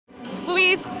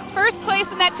Louise, first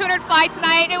place in that 200 fly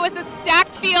tonight. It was a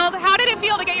stacked field. How did it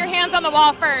feel to get your hands on the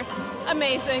wall first?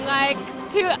 Amazing. Like,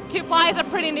 two flies are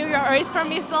pretty new race for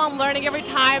me still. I'm learning every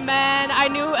time, and I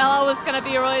knew Ella was going to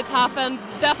be really tough and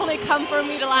definitely come for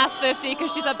me the last 50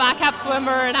 because she's a back half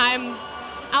swimmer and I'm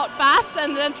out fast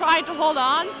and then trying to hold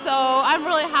on. So I'm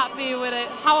really happy with it,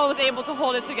 how I was able to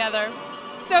hold it together.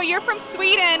 So you're from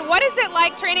Sweden. What is it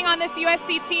like training on this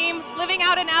USC team, living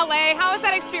out in LA? How has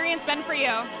that experience been for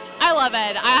you? I love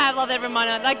it. I have loved every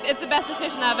moment. Like, it's the best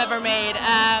decision I've ever made.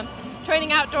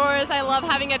 Training outdoors, I love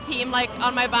having a team like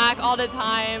on my back all the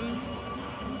time.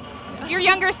 Your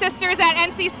younger sister's at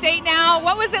NC State now.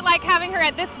 What was it like having her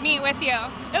at this meet with you?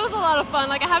 It was a lot of fun.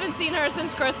 Like, I haven't seen her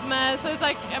since Christmas, so it's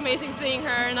like amazing seeing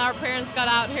her, and our parents got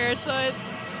out here, so it's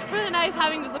really nice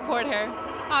having to support her.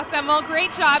 Awesome. Well,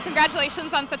 great job.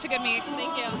 Congratulations on such a good meet.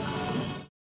 Thank you.